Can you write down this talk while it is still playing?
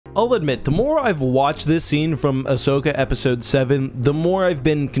I'll admit, the more I've watched this scene from Ahsoka episode 7, the more I've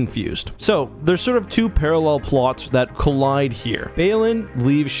been confused. So, there's sort of two parallel plots that collide here. Baylan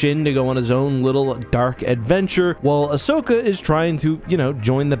leaves Shin to go on his own little dark adventure, while Ahsoka is trying to,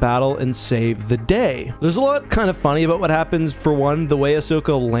 join the battle and save the day. There's a lot kind of funny about what happens. For one, the way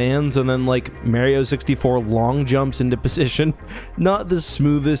Ahsoka lands and then like Mario 64 long jumps into position. Not the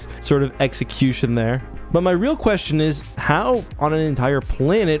smoothest sort of execution there. But my real question is, how on an entire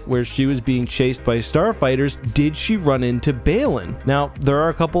planet where she was being chased by starfighters did she run into Baylan? Now, there are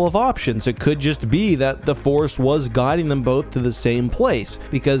a couple of options. It could just be that the Force was guiding them both to the same place,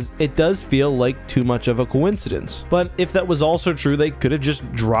 because it does feel like too much of a coincidence. But if that was also true, they could have just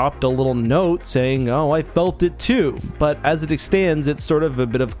dropped a little note saying, oh, I felt it too. But as it stands, it's sort of a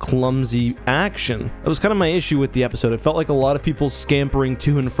bit of clumsy action. That was kind of my issue with the episode. It felt like a lot of people scampering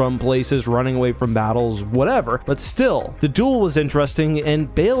to and from places, running away from battles, whatever, but still, the duel was interesting, and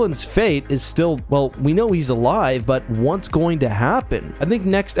Baylan's fate is still, well, we know he's alive, but what's going to happen? I think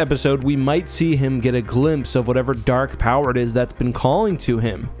next episode we might see him get a glimpse of whatever dark power it is that's been calling to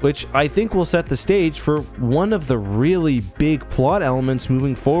him, which I think will set the stage for one of the really big plot elements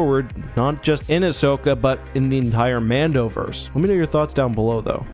moving forward, not just in Ahsoka, but in the entire Mandoverse. Let me know your thoughts down below, though.